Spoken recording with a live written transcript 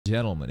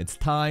Gentlemen, it's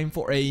time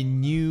for a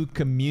new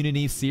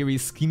community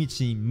series,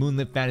 Tsukimichi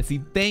Moonlit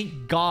Fantasy.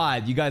 Thank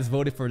God you guys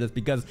voted for this,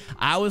 because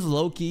I was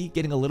low-key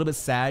getting a little bit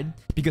sad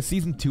because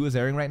season 2 is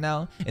airing right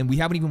now and we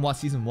haven't even watched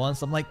season 1.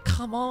 So I'm like,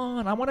 come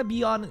on, I want to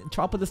be on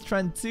top of this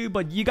trend too,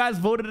 but you guys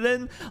voted it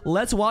in.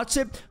 Let's watch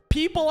it.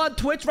 People on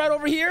Twitch right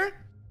over here,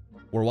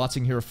 we're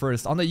watching here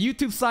first. On the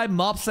YouTube side,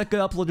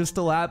 Mobsecca upload is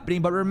still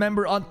happening, but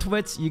remember, on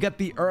Twitch you get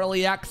the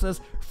early access,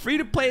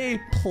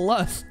 free-to-play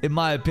plus, in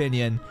my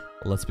opinion.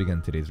 Let's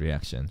begin today's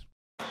reaction.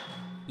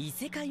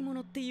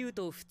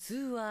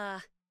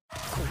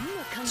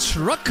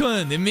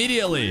 Truckun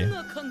immediately!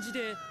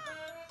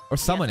 Or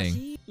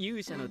summoning.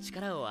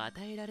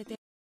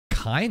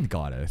 Kind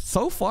goddess.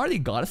 So far, the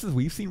goddesses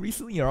we've seen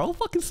recently are all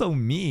fucking so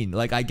mean.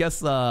 Like, I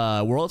guess,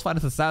 World's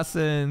Finest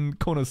Assassin,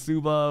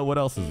 Konosuba, what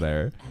else is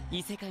there?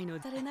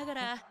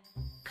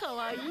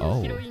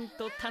 Oh.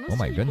 Oh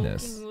my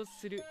goodness.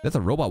 There's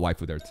a robot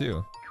waifu there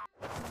too.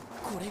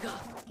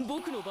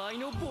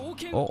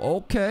 Oh,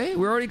 okay.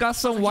 We already got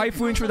some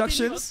waifu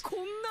introductions.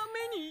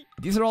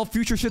 These are all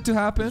future shit to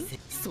happen.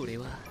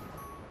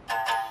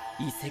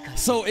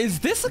 So is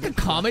this like a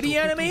comedy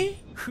anime?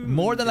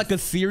 More than like a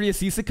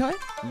serious isekai?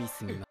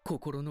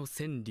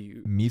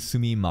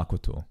 Misumi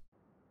Makoto.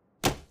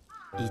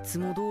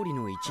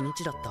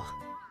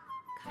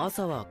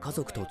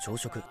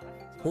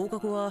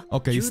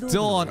 Okay, he's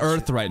still on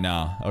Earth right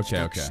now. Okay,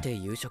 okay.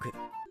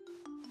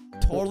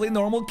 Totally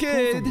normal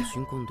kid.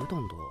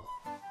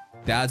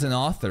 Dad's an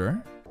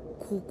author.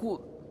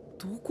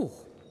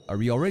 Are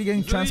we already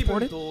getting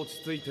transported?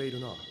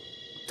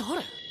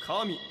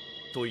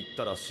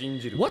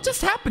 What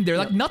just happened there?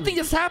 Like, nothing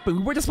just happened.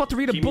 We were just about to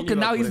read a book and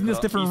now he's in this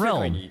different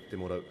realm. Okay.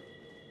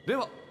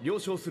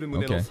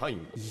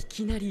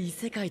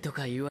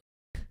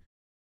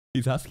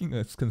 He's asking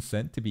us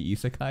consent to be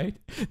isekai?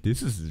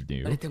 This is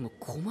new.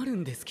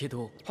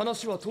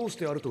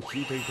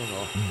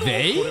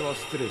 They?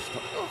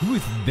 Who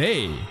is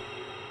they?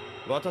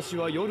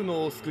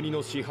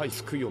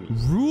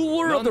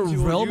 Ruler of the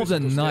realm of the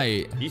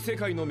night.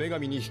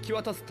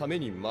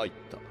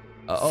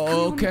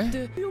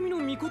 Okay.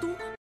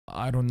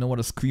 I don't know what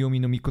a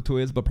Tsukuyomi no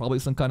Mikoto is, but probably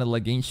some kind of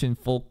like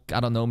ancient folk, I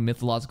don't know,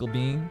 mythological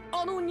being.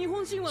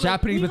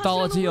 Japanese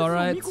mythology,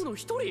 alright.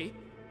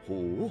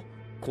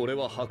 No,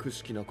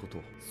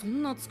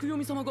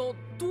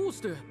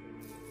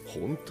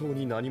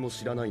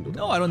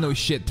 I don't know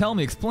shit. Tell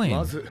me, explain.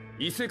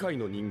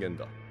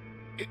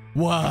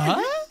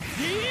 What?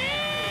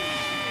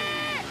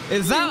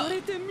 Is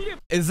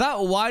that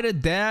why the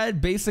dad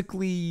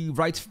basically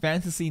writes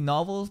fantasy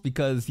novels?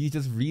 Because he's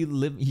just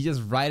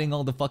writing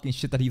all the fucking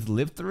shit that he's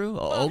lived through?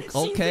 Oh,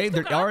 okay,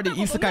 they're already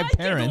isekai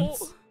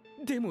parents.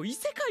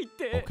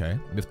 Okay,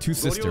 with 2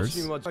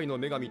 sisters.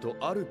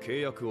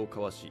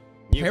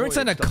 Parents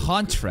signed a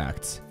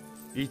contract.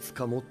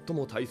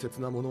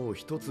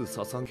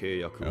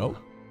 Oh,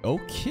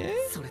 okay.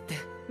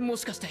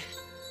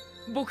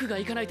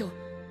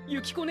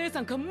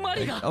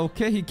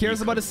 Okay, he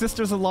cares about his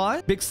sisters a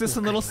lot. Big sis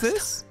and little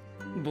sis.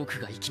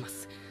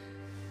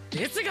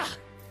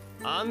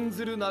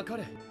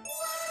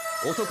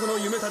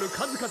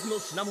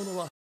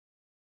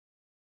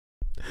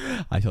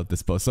 I felt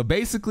this post. So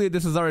basically,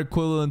 this is our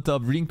equivalent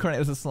of Reincarnate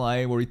as a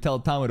Slime, where we tell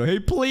Tamado, hey,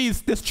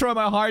 please destroy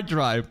my hard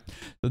drive.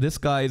 So this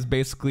guy is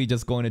basically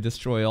just going to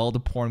destroy all the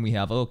porn we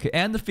have. Okay,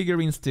 and the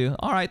figurines too.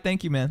 All right,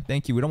 thank you, man.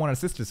 Thank you. We don't want our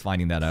sisters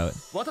finding that out.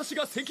 Cool,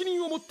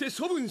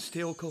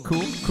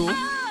 cool.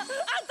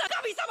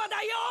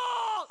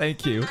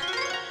 Thank you.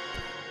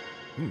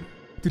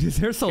 Dude, his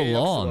hair's so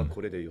long.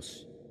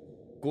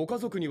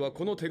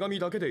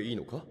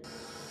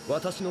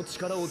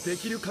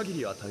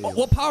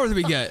 What powers do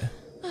we get?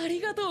 So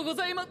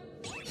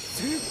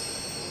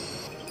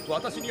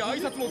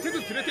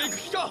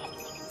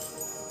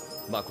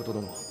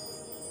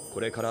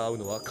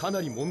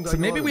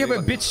maybe we have a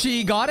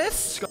bitchy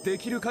goddess? Okay.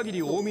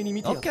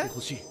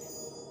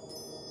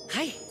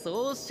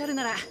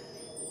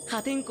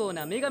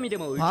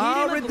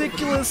 How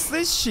ridiculous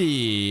is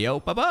she? Oh,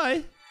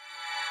 bye-bye.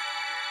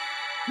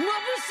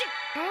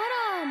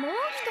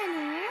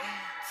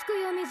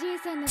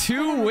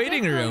 2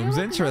 waiting rooms,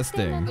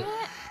 interesting.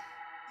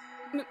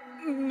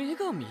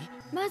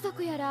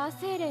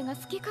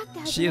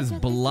 She is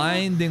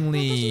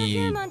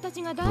blindingly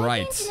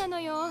bright.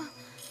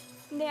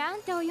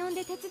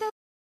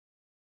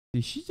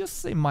 Did she just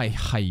say my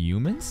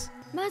humans?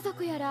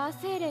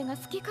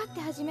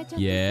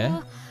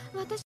 Yeah.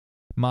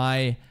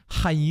 My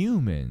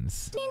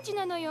humans.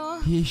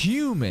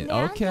 Human,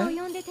 okay.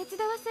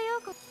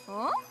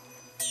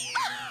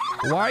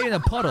 Why are you in a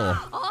puddle?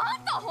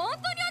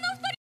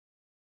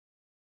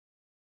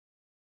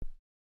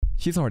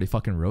 She's already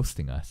fucking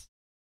roasting us.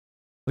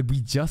 Like, we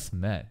just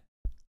met.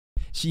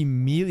 She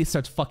immediately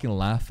starts fucking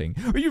laughing.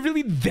 Are you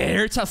really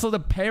there? So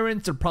the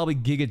parents are probably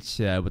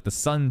giga, but the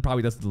son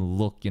probably doesn't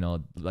look, you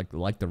know,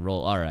 like the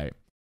role. Alright.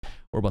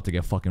 We're about to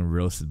get fucking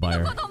roasted by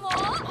her.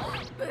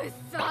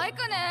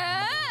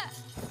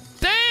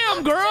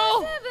 Damn,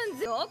 girl!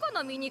 What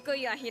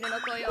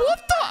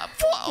the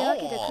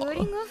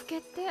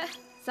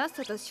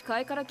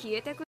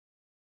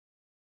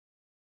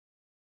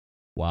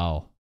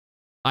Wow.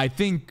 I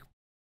think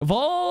of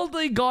all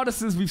the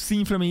goddesses we've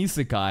seen from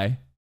Isekai,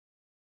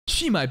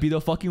 she might be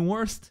the fucking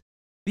worst.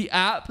 The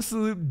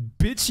absolute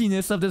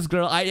bitchiness of this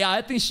girl.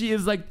 I think she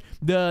is like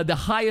the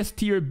highest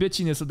tier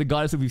bitchiness of the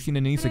goddesses we've seen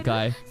in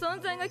Isekai.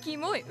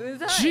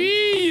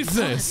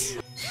 Jesus!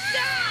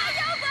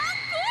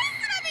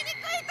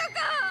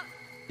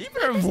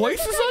 Even her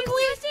voice is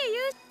ugly?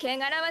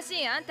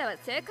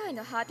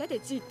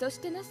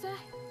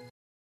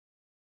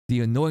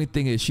 The annoying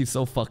thing is she's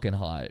so fucking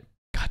hot.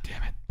 God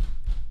damn it.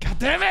 God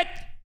damn it!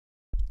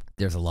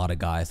 There's a lot of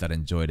guys that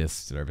enjoy this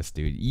service,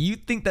 dude. You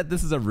think that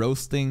this is a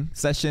roasting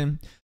session?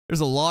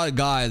 There's a lot of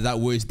guys that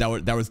wish that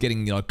was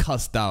getting, you know,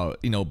 cussed out,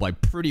 you know, by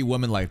pretty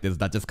women like this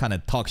that just kind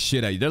of talk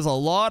shit at you. There's a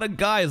lot of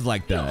guys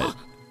like that.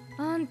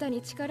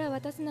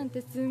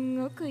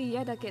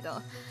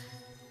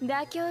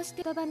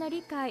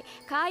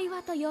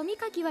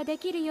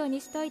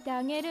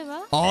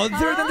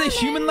 Other than the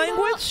human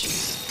language?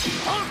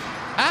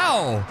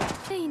 Ow!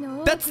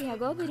 That's...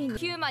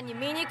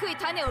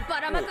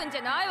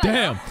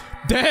 Damn!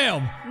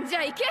 Damn!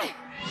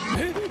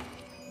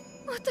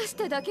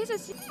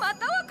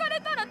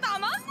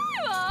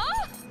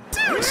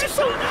 Dude, she's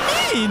so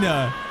mean!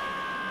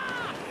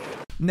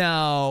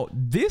 Now,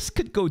 this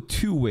could go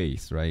two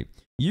ways, right?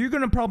 You're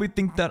gonna probably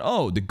think that,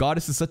 oh, the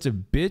goddess is such a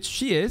bitch.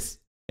 She is.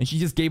 And she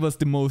just gave us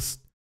the most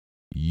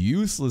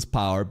useless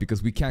power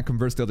because we can't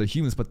converse to other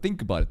humans. But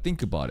think about it,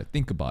 think about it,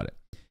 think about it.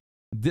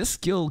 This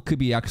skill could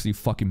be actually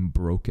fucking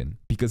broken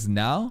because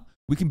now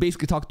we can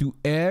basically talk to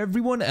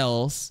everyone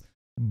else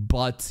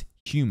but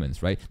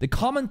humans, right? The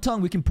common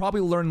tongue we can probably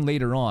learn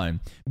later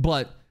on,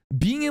 but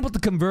being able to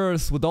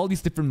converse with all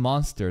these different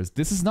monsters,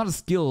 this is not a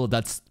skill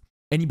that's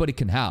anybody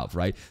can have,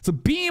 right? So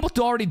being able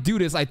to already do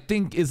this, I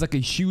think, is like a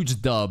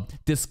huge dub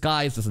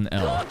disguised as an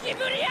L.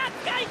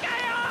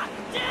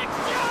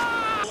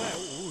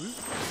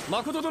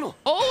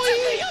 Oh,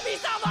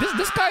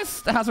 this guy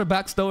has her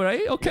back still,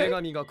 right? Okay.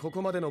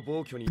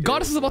 The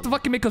goddess is about to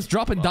fucking make us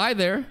drop and die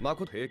there.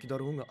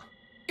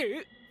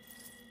 You're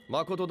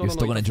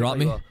still gonna drop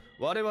me?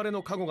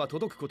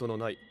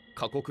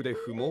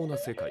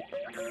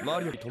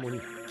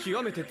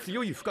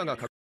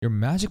 Your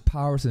magic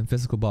powers and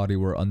physical body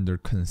were under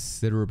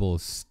considerable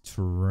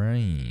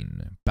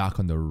strain back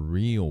on the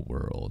real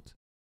world.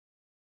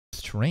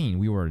 Strain?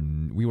 We were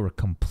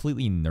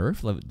completely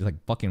nerfed?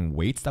 Like fucking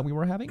weights that we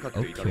were having?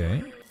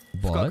 Okay.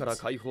 But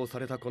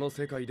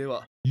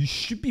you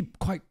should be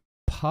quite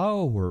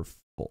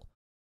powerful.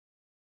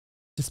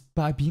 Just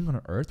by being on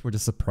Earth, we're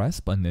just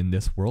suppressed, but in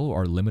this world,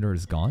 our limiter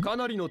is gone.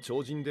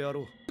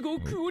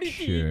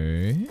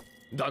 Okay.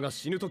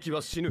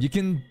 You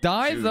can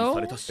die though.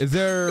 Is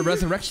there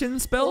resurrection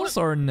spells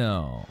or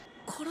no?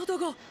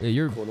 Yeah,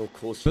 you're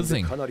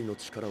buzzing.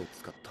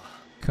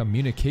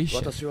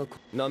 Communication.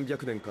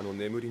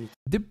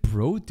 Did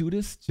bro do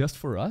this just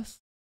for us?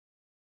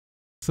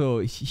 So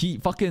he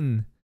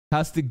fucking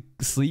has to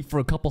sleep for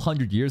a couple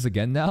hundred years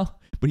again now,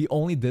 but he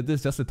only did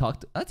this just to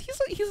talk to...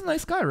 He's a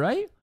nice guy,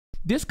 right?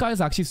 This guy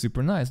is actually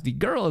super nice. The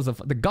girl is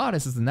the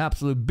goddess is an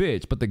absolute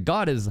bitch, but the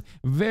god is a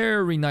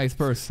very nice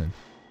person.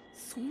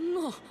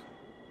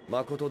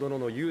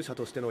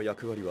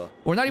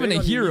 We're not even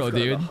a hero,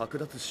 dude.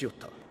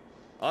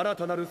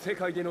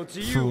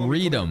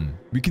 Freedom.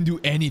 We can do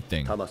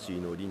anything.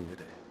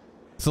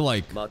 So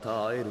like,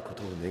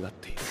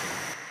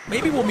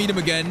 maybe we'll meet him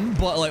again,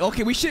 but like,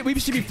 okay, we should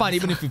be fine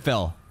even if we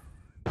fell.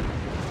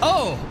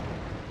 Oh!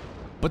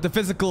 But the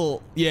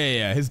physical,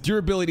 yeah, his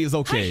durability is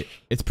okay.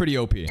 It's pretty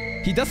OP.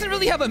 He doesn't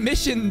really have a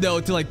mission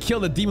though to like kill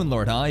the demon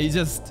lord, huh? He's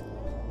just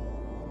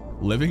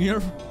living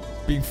here,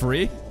 being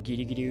free.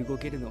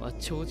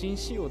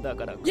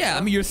 Yeah,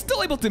 I mean, you're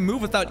still able to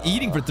move without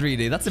eating for 3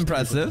 days. That's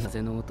impressive.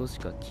 He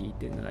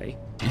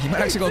might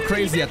actually go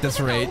crazy at this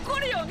rate.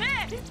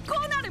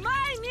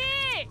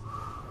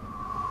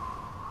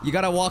 You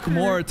gotta walk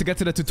more to get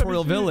to the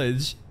tutorial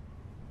village.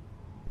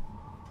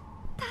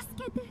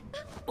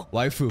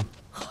 Waifu.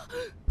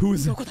 Who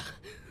is it?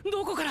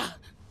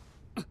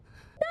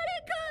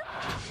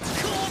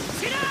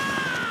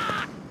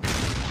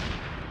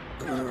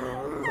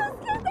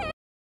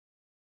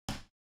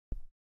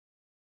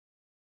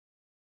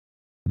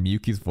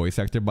 Miyuki's voice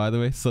actor, by the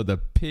way. So the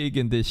pig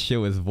in this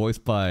show is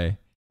voiced by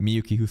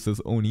Miyuki, who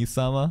says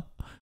Oni-sama.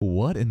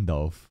 What in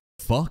the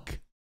fuck?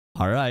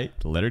 Alright,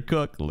 let her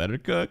cook, let her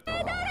cook.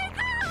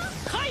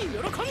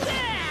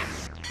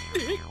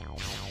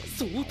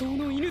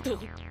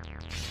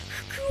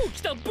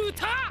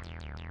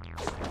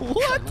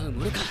 What?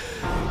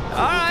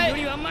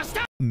 Alright.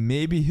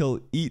 Maybe he'll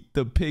eat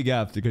the pig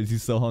after because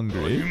he's so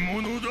hungry.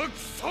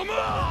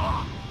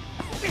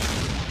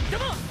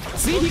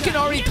 See, he can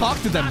already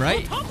talk to them,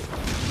 right?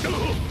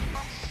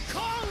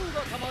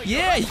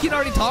 Yeah, he can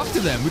already talk to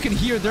them. We can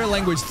hear their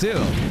language too.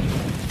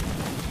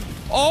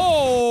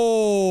 Oh.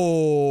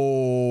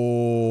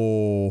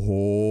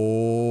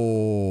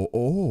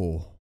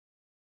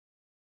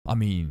 I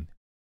mean,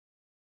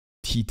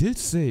 he did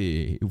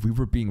say we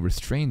were being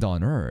restrained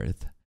on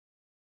Earth.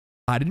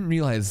 I didn't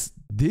realize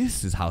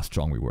this is how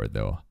strong we were,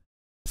 though.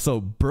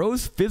 So,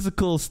 bro's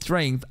physical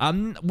strength,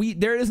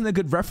 there isn't a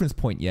good reference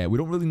point yet. We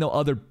don't really know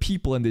other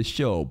people in this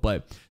show,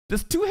 but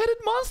this two-headed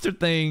monster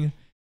thing,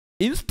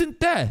 instant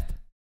death.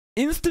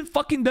 Instant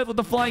fucking death with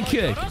the flying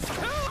kick.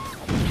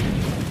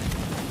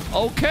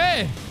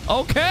 Okay.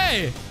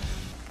 Okay.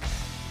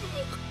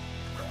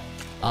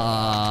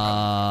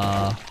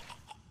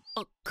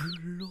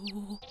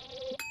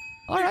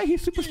 Alright,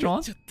 he's super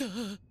strong.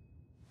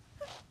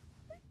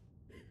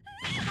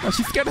 Oh,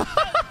 she's scared.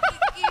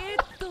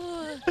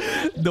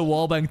 The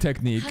wallbang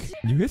technique.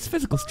 His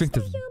physical strength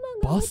is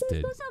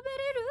busted.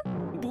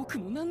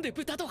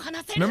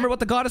 Remember what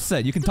the goddess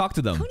said. You can talk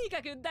to them.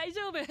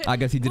 I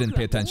guess he didn't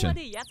pay attention.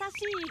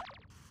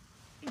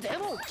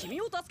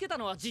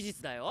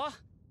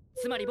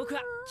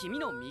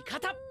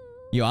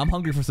 Yo, I'm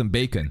hungry for some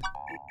bacon.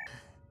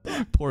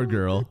 Poor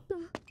girl.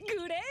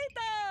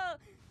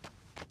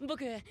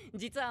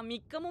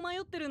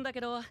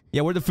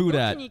 Yeah, where's the food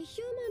at?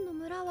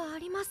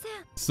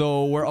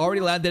 So we're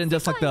already landed in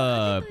just like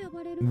the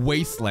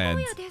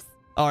wasteland.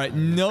 Alright,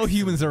 no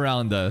humans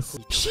around us.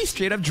 She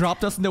straight up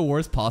dropped us in the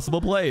worst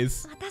possible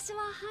place.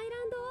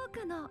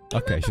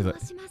 Okay,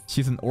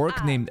 she's an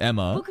orc named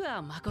Emma.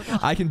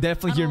 I can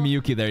definitely hear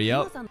Miyuki there,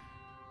 yep.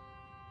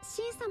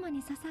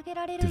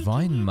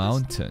 Divine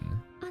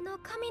Mountain.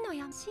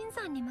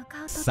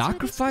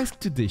 Sacrifice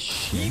to the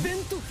sheep?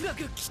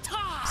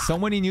 So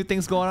many new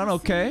things going on,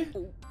 okay.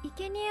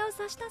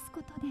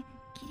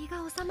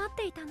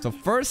 So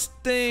first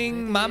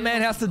thing my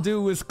man has to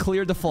do is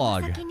clear the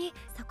fog.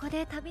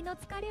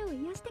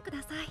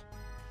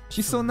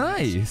 She's so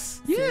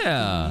nice.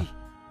 Yeah.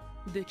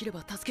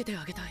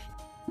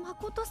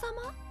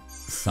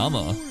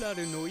 Sama?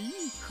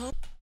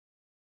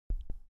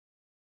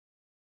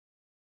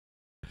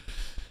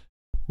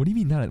 What do you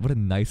mean not? What a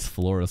nice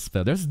floral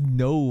spell. There's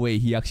no way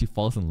he actually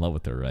falls in love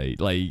with her, right?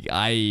 Like,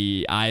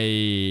 why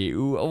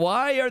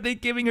are they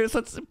giving her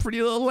such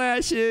pretty little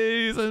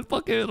lashes and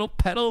fucking little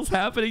petals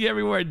happening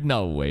everywhere?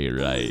 No way,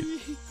 right?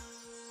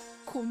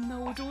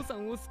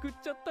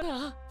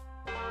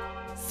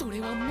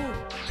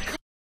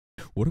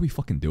 What are we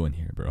fucking doing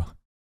here, bro?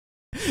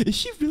 Is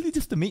she really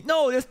just a mate?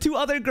 No, there's two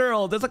other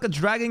girls. There's like a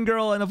dragon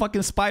girl and a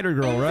fucking spider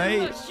girl,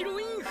 right?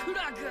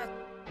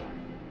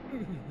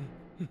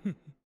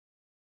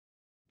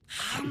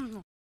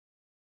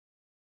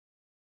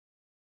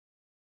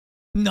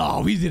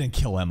 No, we didn't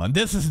kill Emma.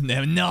 This isn't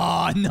him.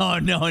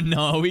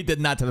 No. We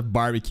did not just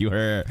barbecue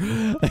her.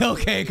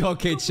 Okay,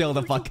 chill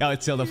the fuck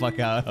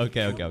out.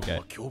 Okay.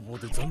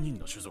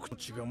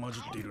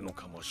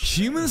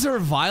 Humans are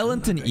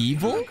violent and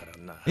evil?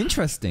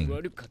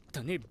 Interesting.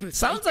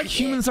 Sounds like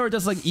humans are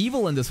just like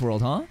evil in this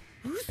world, huh?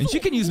 And she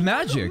can use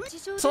magic.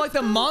 So like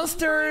the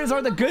monsters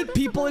are the good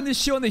people in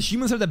this show and the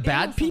humans are the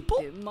bad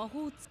people?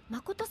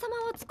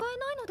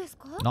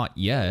 Not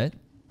yet.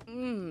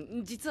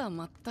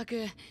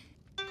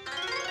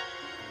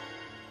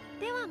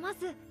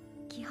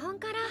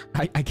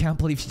 I can't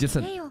believe she's just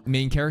a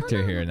main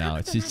character here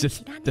now. She's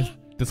just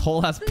this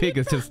whole ass pig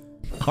is just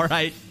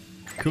alright.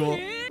 Cool.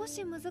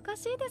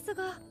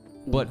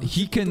 But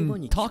he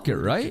can talk it,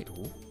 right?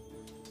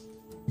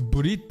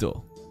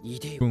 Burrito.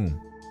 Boom.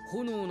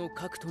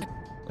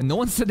 And no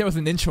one said there was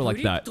an intro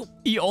like that.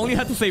 He only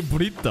had to say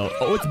burrito.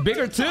 Oh, it's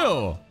bigger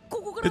too.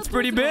 It's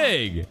pretty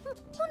big.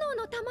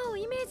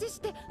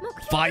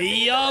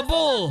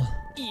 Fireball.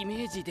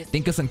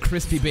 Think of some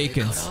crispy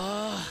bacons.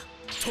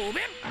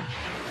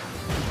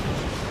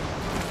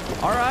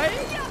 Alright.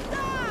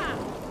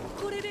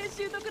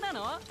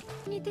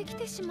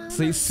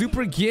 So he's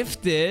super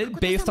gifted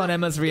based on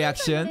Emma's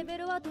reaction.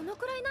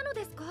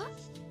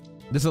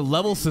 There's a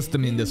level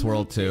system in this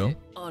world too.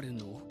 Oh,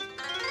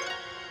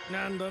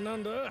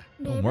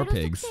 more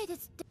pigs.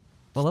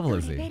 What level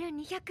is he?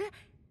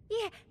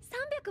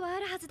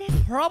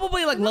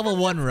 Probably like level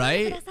 1,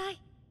 right?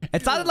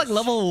 It's either like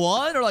level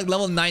 1 or like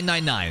level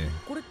 999.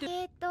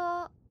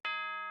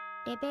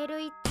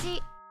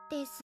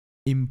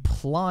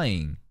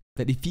 Implying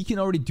that if he can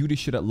already do this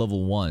shit at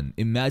level 1,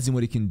 imagine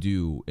what he can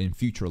do in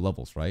future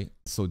levels, right?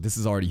 So this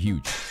is already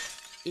huge.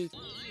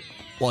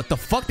 What the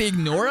fuck? They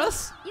ignore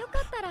us?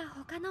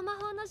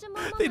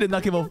 They did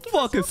not give a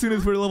fuck as soon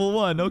as we're level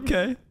 1,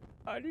 okay.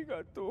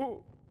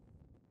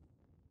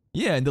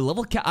 Yeah, and the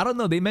level cap, I don't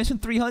know, they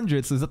mentioned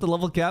 300, so is that the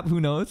level cap?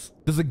 Who knows?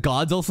 Does the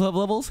gods also have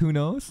levels? Who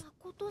knows?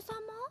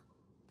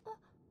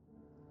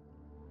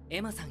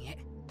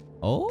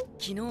 Oh?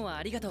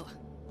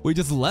 We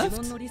just left?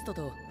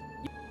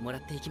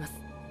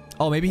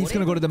 Oh, maybe he's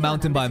gonna go to the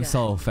mountain by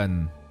himself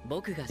and...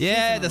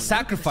 Yeah, the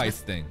sacrifice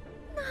thing.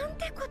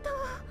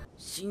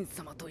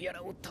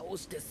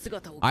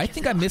 I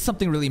think I missed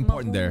something really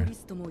important there.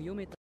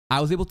 I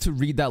was able to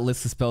read that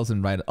list of spells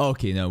and write it.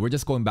 Okay, no, we're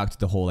just going back to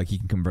the whole, like, he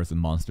can converse with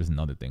monsters and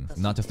other things,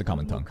 not just the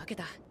common tongue.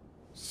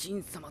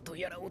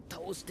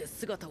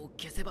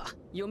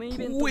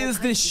 Who is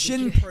this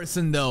Shin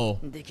person, though?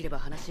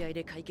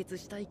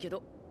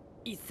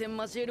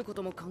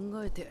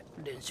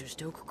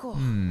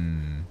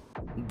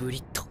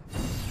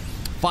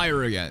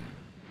 Fire again.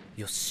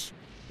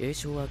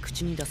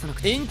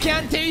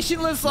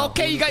 Incantationless.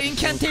 Okay, you got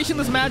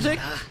incantationless magic.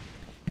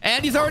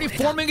 And he's already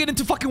forming it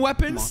into fucking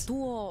weapons.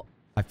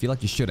 I feel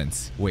like you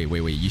shouldn't. Wait.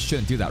 You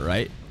shouldn't do that,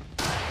 right?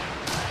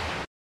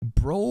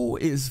 Bro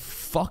is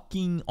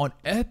fucking on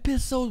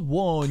episode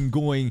 1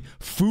 going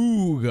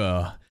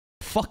Fuga.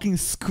 Fucking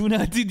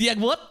Skuna Didiak.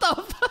 What the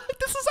fuck?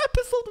 This is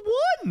episode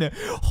 1.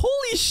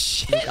 Holy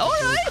shit.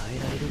 Alright.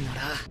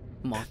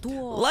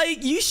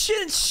 Like, you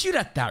shouldn't shoot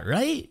at that,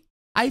 right?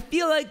 I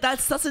feel like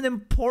that's such an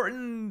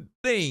important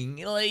thing.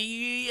 Like,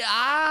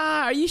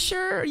 are you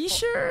sure? Are you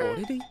sure?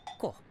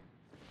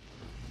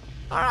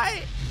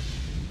 Alright.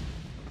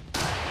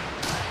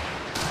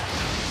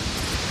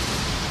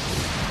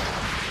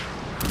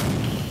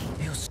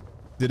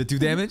 Did it do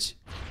damage?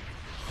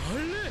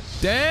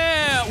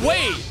 Damn!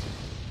 Wait!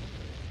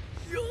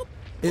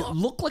 It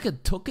looked like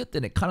it took it,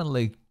 then it kind of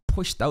like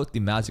pushed out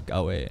the magic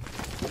away.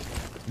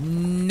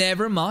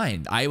 Never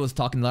mind. I was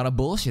talking a lot of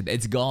bullshit.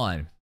 It's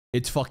gone.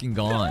 It's fucking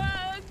gone.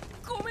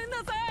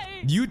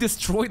 You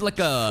destroyed like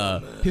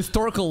a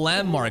historical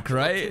landmark,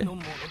 right?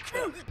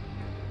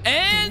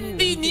 And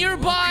the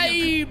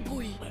nearby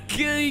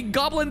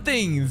goblin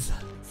things.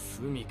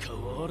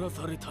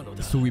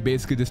 So we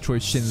basically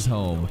destroyed Shin's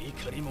home.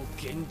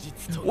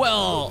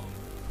 Well,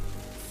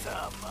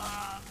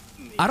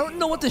 I don't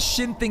know what the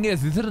Shin thing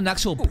is. Is it an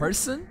actual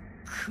person?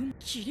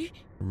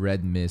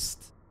 Red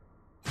mist.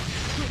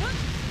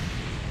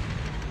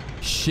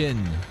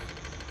 Shin.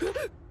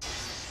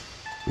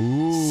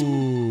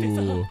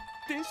 Ooh.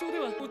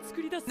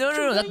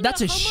 No,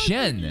 that's a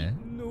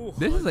Shin.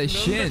 This is a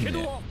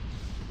Shin.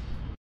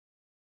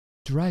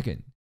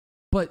 Dragon.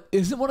 But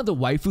isn't one of the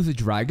waifus a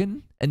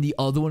dragon? And the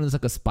other one is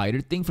like a spider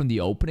thing from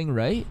the opening,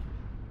 right?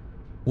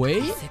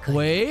 Wait.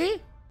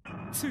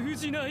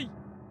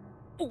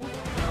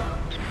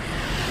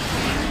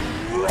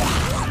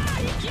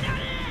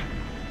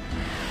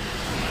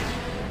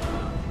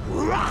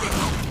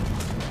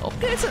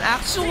 Okay, it's an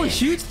actual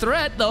huge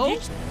threat though.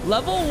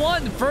 Level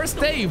 1, first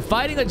day,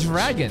 fighting a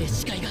dragon.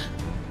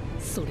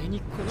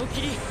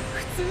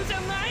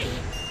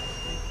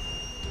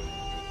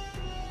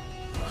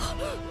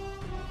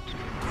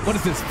 What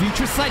is this,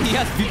 future sight? He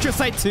has future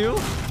sight too?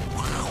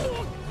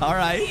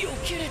 Alright.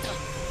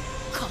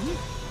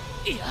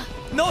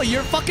 No,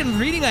 you're fucking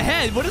reading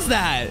ahead. What is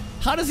that?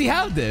 How does he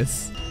have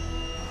this?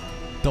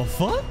 The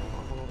fuck?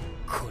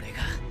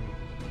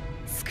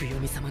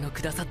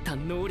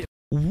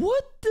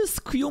 What does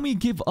Tsukiyomi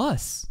give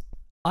us?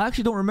 I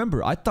actually don't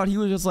remember. I thought he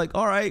was just like,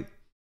 alright,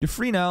 you're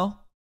free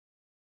now.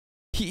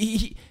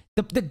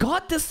 The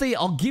god did say,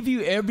 I'll give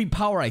you every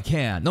power I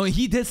can. No,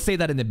 he did say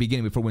that in the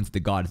beginning before we went to the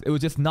gods. It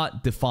was just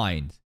not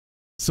defined.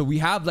 So we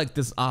have like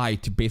this eye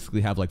to basically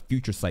have like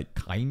future sight,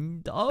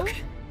 kind of.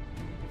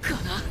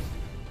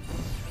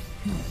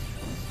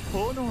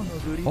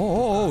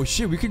 Oh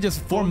shit, we can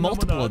just form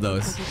multiple of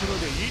those.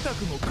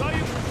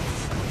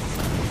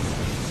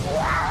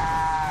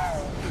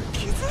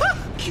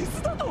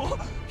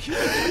 You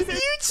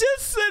just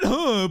said,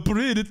 huh,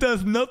 Brit, it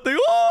does nothing.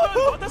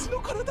 Oh!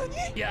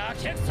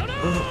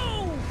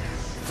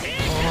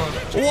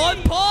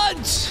 One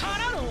punch!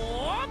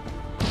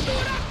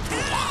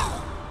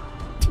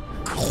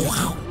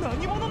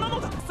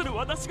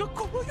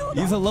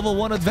 He's a level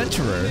 1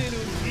 adventurer.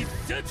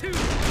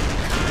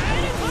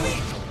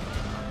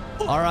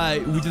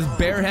 Alright, we just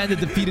barehanded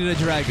defeated a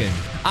dragon.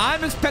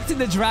 I'm expecting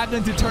the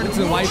dragon to turn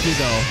into a waifu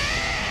though.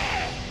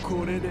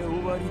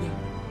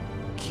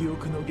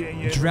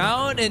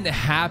 Drown in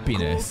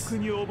happiness.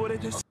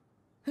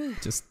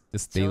 Just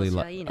this daily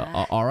life.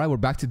 Alright, we're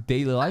back to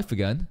daily life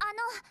again.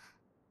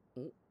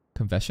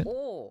 Confession?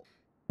 Oh,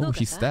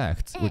 she's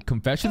stacked. With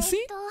confession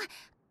scene?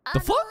 The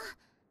fuck?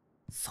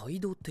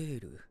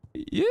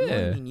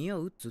 Yeah.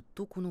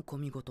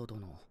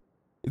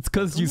 It's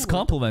because you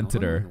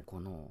complimented her.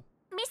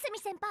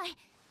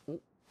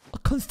 A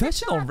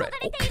confession already?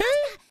 Okay.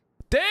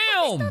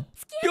 Damn!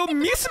 Yo,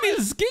 Misumi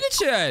is skinny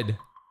chad!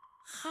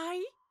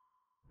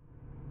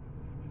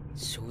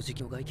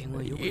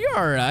 You're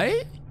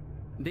alright?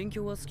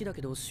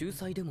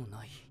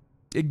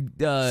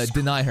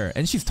 Deny her.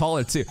 And she's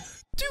taller too.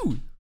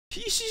 Dude!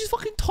 She's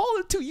fucking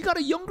taller too. You got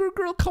a younger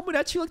girl coming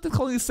at you like they're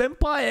calling you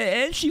senpai,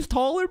 and she's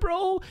taller,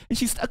 bro. And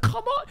she's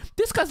come on,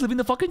 this guy's living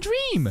the fucking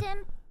dream.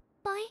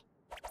 Senpai?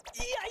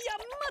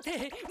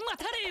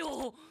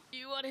 Oh.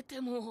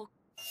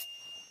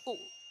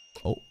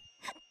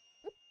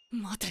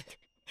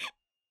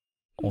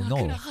 Oh no.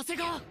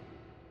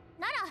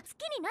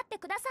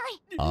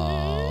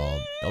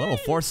 A little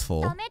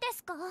forceful.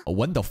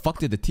 When the fuck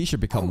did the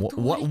t-shirt become?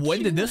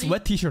 When did this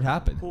wet t-shirt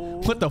happen?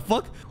 What the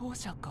fuck?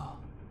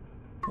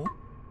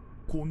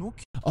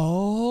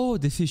 Oh,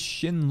 this is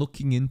Shin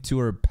looking into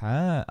her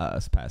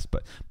past,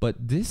 but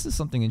this is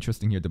something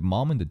interesting here. The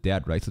mom and the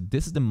dad, right? So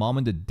this is the mom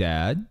and the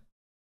dad.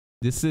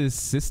 This is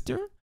sister. I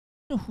don't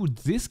know who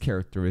this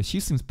character is. She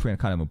seems pretty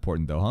kind of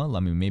important though, huh? I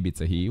mean, maybe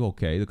it's a he.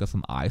 Okay, look at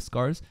some eye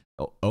scars.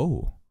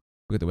 Oh.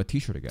 Look at the wet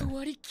t-shirt again.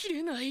 断りき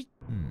れない。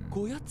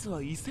こやつ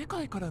は異世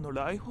界からの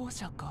来訪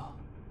者か。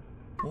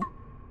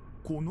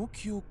この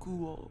記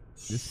憶は。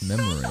This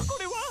memory.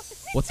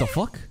 What the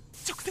fuck?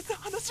 直接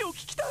話を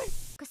聞きたい。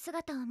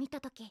姿を見た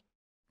とき、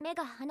目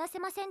が離せ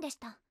ませんでし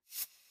た。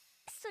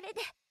それ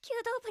で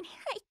弓道部に入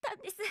ったん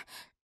です。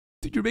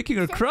 Dude, you're making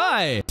her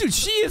cry. Dude,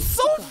 she is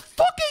so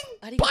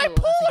fucking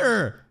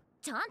bipolar.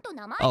 ちゃんと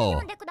名前で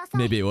呼んでくだ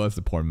さい。 Maybe it was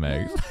the porn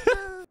mags.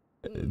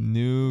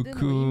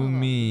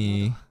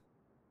 Nukumi.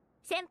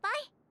 先輩、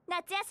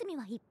夏休み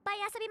はいっぱい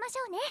遊びまし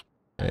ょう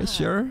ね。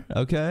 Sure,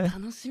 okay.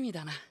 楽しみ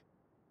だな。違う。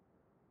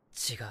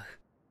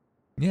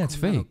 Yeah, it's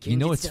fake. You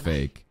know it's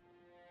fake.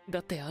 だ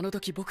ってあの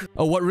時僕。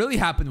 Oh, what really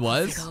happened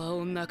was 長谷川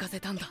を泣かせ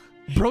たんだ。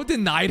 Bro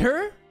denied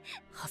her?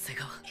 長谷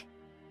川、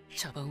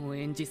茶番を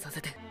演じさせ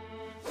て。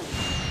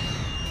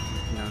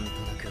なんと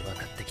なく分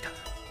かってきた。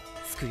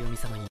つくよみ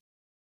様に。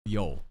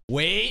 Yo,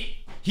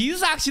 wait.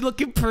 He's actually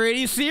looking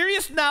pretty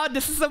serious now.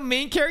 This is some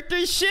main character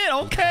shit,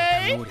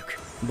 okay? 能力、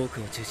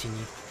僕を中心に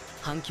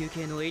半球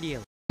系のエリア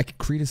を。 I could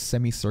create a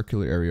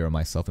semicircular area of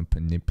myself and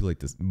manipulate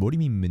this. What do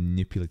you mean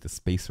manipulate the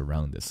space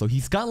around this? So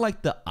he's got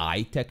like the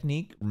eye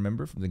technique,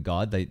 remember from the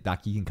god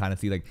that he can kind of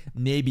see like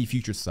maybe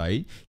future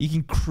sight. He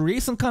can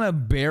create some kind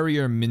of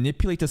barrier,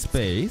 manipulate the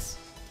space.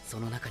 そ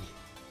の中に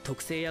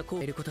特性や効果を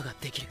得ることが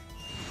できる。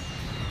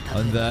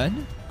 And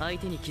then 相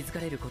手に気づか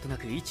れることな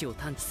く位置を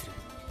探知する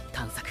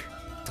探索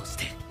とし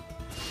て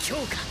強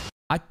化。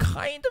 I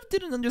kind of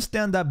didn't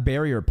understand that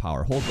barrier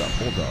power. Hold up.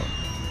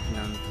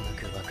 なんとな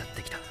く分かっ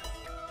てきた。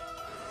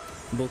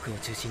僕を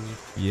中心に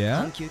Yeah?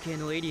 半球系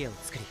のエリアを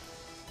作り、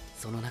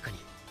その中に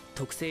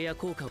特性や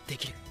効果をで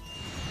きる。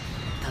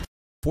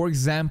 For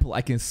example,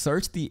 I can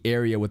search the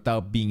area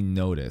without being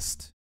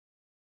noticed.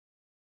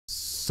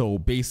 So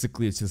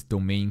basically it's just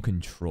domain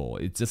control.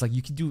 It's just like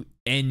you can do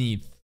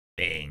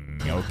anything.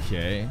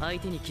 Okay.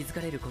 相手に気づか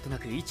れることな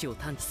く位置を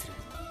探知する。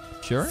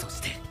 Sure. そ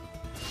して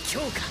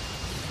強化。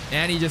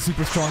 And he's just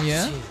super strong,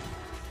 yeah?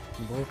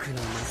 僕の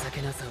情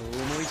けなさを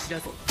思い知ら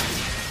ず。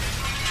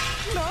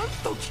なん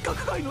と規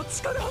格外の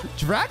力。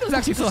 Dragon's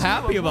actually so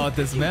happy about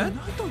this, man.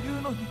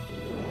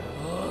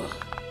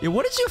 Yeah,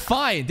 what did you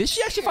find? Did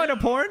she actually find a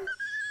porn?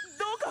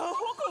 どうか矛。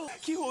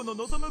気泡の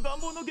望む願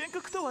望の幻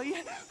覚とはい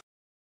え。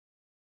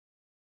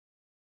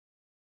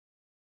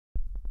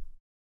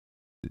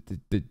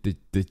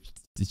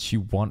 Did she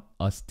want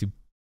us to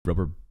rub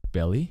her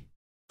belly?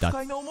 That's,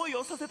 what are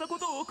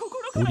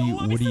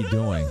you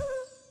doing?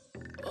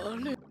 あ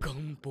れ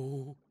願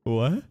望。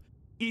 What?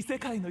 異世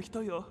界の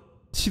人よ。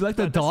 She liked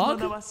the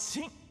dog?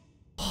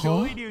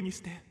 Huh?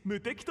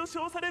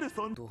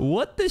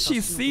 What did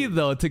she see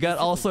though to get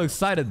all so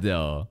excited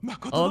though?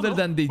 Other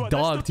than the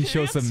dog to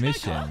show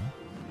submission.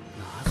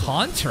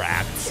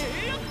 Contracts?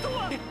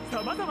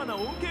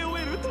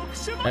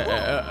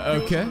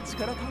 Okay.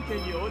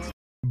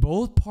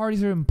 Both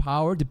parties are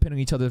empowered depending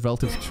on each other's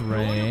relative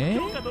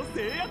strength.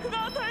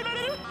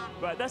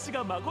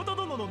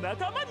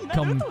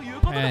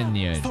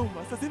 Companion.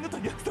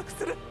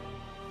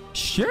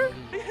 Sure.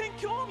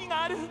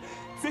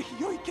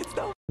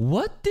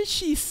 What did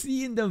she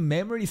see in the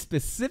memory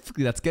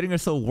specifically that's getting her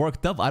so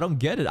worked up? I don't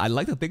get it. I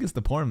like to think it's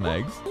the porn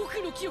mags.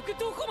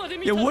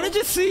 Yeah, what did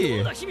you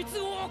see?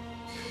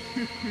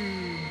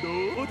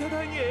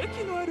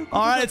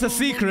 Alright, it's a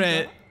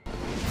secret.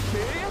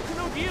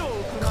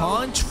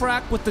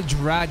 Contract with the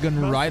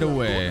dragon right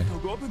away.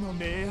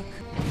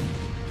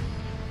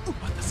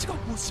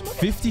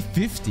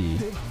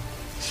 50-50.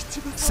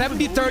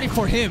 70-30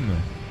 for him.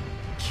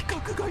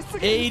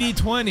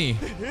 80-20.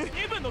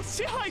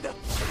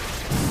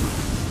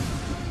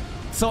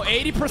 So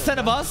 80%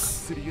 of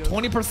us,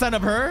 20%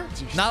 of her.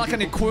 Not like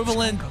an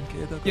equivalent,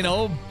 you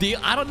know, deal.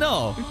 I don't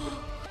know.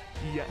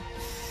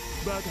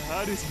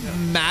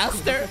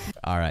 Master?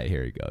 Alright,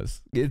 here he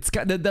goes. It's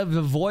kind of, the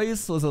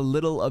voice was a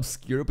little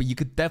obscure, but you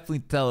could definitely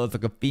tell it's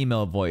like a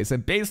female voice.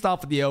 And based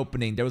off of the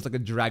opening, there was like a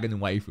dragon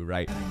waifu,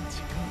 right?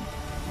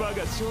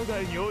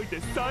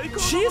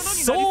 She's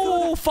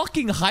so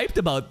fucking hyped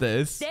about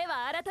this.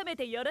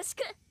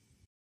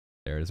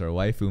 There's our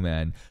waifu,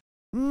 man.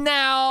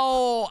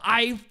 Now,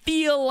 I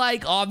feel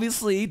like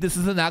obviously this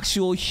is an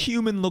actual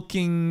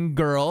human-looking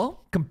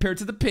girl compared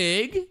to the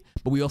pig.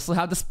 But we also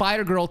have the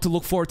spider girl to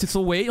look forward to.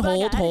 So wait,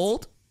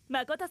 hold.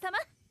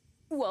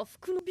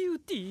 Cool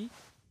beauty.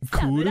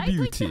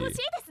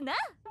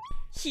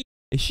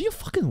 Is she a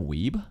fucking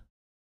weeb?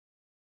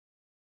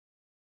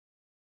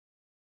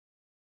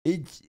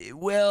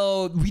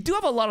 Well, we do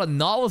have a lot of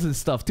novels and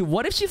stuff too.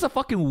 What if she's a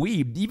fucking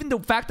weeb? Even the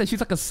fact that she's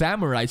like a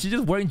samurai, she's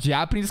just wearing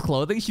Japanese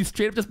clothing. She's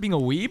straight up just being a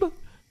weeb?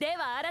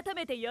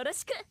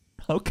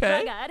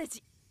 Okay.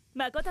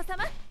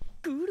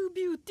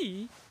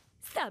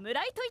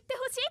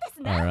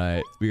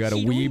 Alright, we got a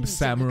weeb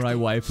samurai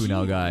waifu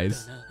now,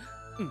 guys.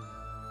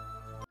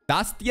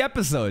 That's the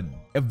episode.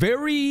 A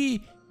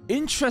very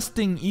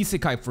interesting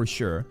isekai for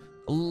sure.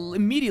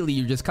 Immediately,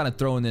 you're just kind of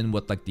thrown in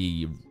with like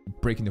the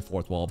breaking the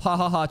fourth wall. Ha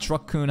ha ha,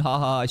 Truck-kun, ha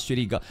ha ha,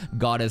 shitty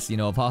goddess, you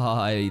know, ha ha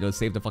ha, you know,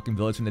 save the fucking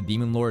village from the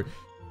demon lord.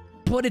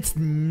 But it's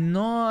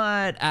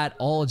not at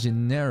all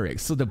generic.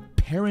 So the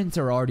parents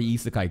are already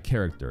isekai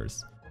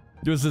characters.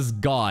 There's this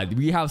god.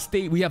 We have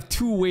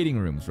 2 waiting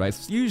rooms, right?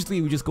 So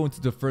usually we just go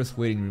into the first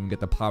waiting room, get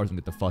the powers, and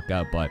get the fuck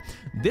out. But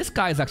this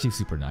guy is actually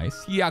super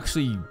nice. He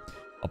actually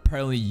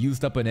apparently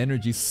used up an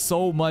energy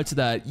so much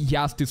that he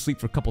has to sleep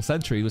for a couple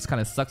centuries, which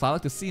kind of sucks. I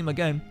like to see him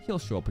again. He'll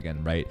show up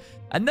again, right?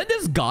 And then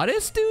this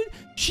goddess, dude,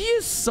 she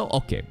is so...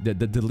 Okay, the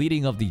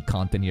deleting of the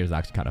content here is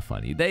actually kind of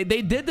funny. They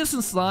did this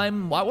in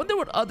Slime. I wonder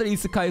what other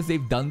isekais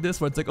they've done this,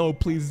 where it's like, oh,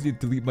 please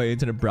delete my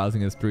internet browsing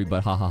history,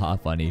 but hahaha,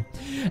 funny.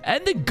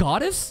 And the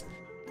goddess,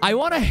 I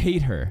want to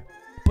hate her,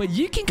 but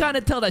you can kind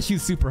of tell that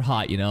she's super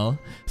hot, you know?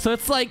 So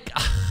it's like...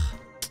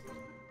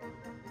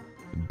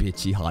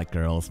 bitchy hot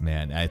girls,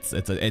 man. It's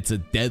a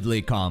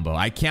deadly combo.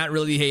 I can't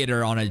really hate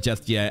her on it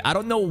just yet. I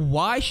don't know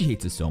why she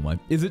hates it so much.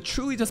 Is it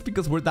truly just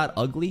because we're that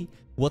ugly?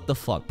 What the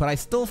fuck? But I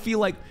still feel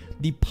like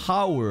the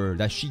power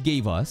that she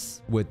gave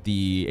us with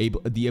the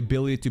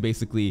ability to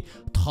basically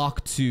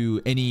talk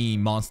to any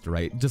monster,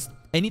 right? Just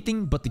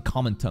anything but the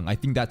common tongue. I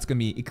think that's gonna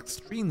be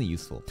extremely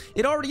useful.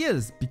 It already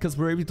is, because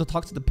we're able to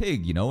talk to the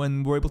pig, you know,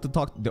 and we're able to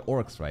talk to the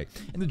orcs, right?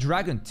 And the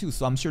dragon too,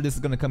 so I'm sure this is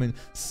gonna come in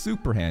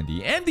super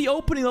handy. And the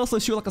opening also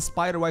showed like a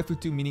spider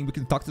waifu too, meaning we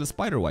can talk to the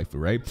spider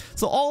waifu, right?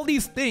 So all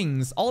these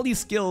things, all these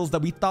skills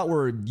that we thought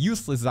were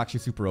useless is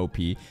actually super OP.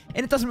 And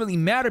it doesn't really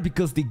matter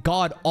because the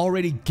god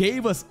already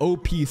gave us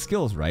OP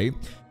skills, right?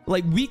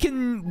 Like we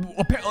can,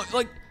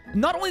 like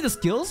not only the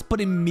skills,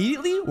 but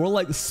immediately we're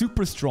like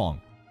super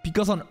strong.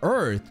 Because on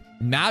Earth,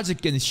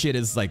 magic and shit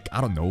is like,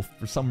 I don't know,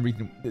 for some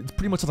reason, it's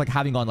pretty much just like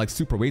having on like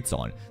super weights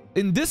on.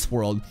 In this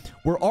world,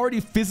 we're already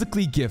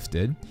physically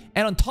gifted.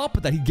 And on top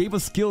of that, he gave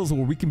us skills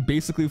where we can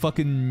basically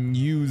fucking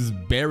use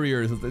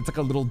barriers. It's like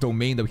a little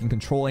domain that we can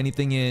control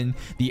anything in.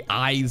 The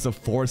eyes of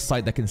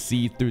foresight that can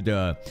see through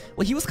the...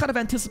 Well, he was kind of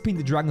anticipating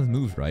the dragon's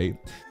moves, right?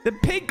 The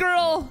pig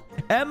girl,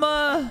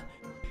 Emma...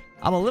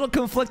 I'm a little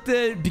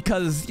conflicted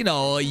because, you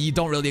know, you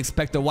don't really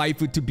expect a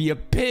waifu to be a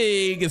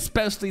pig,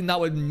 especially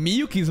not with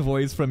Miyuki's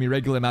voice from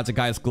Irregular Magic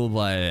High School,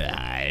 but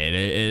it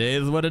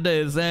is what it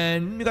is.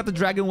 And we got the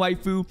dragon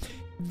waifu.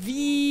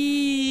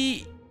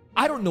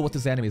 I don't know what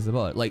this anime is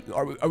about. Like,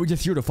 are we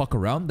just here to fuck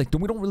around? Like,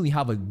 we don't really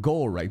have a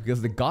goal, right? Because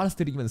the goddess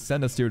didn't even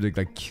send us here to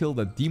like kill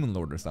the demon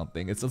lord or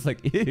something. It's just like,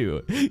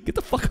 ew, get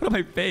the fuck out of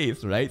my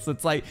face, right? So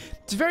it's like,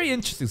 it's very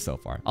interesting so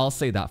far. I'll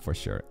say that for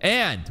sure.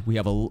 And we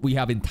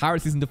have entire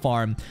season to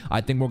farm. I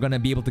think we're gonna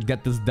be able to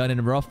get this done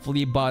in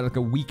roughly about like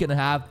a week and a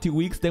half, 2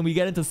 weeks. Then we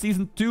get into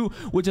season 2,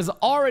 which is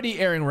already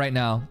airing right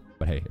now.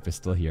 But hey, if you're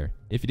still here,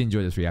 if you did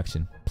enjoy this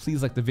reaction,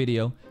 please like the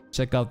video.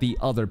 Check out the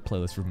other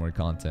playlist for more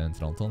content.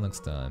 And until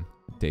next time,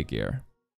 take care.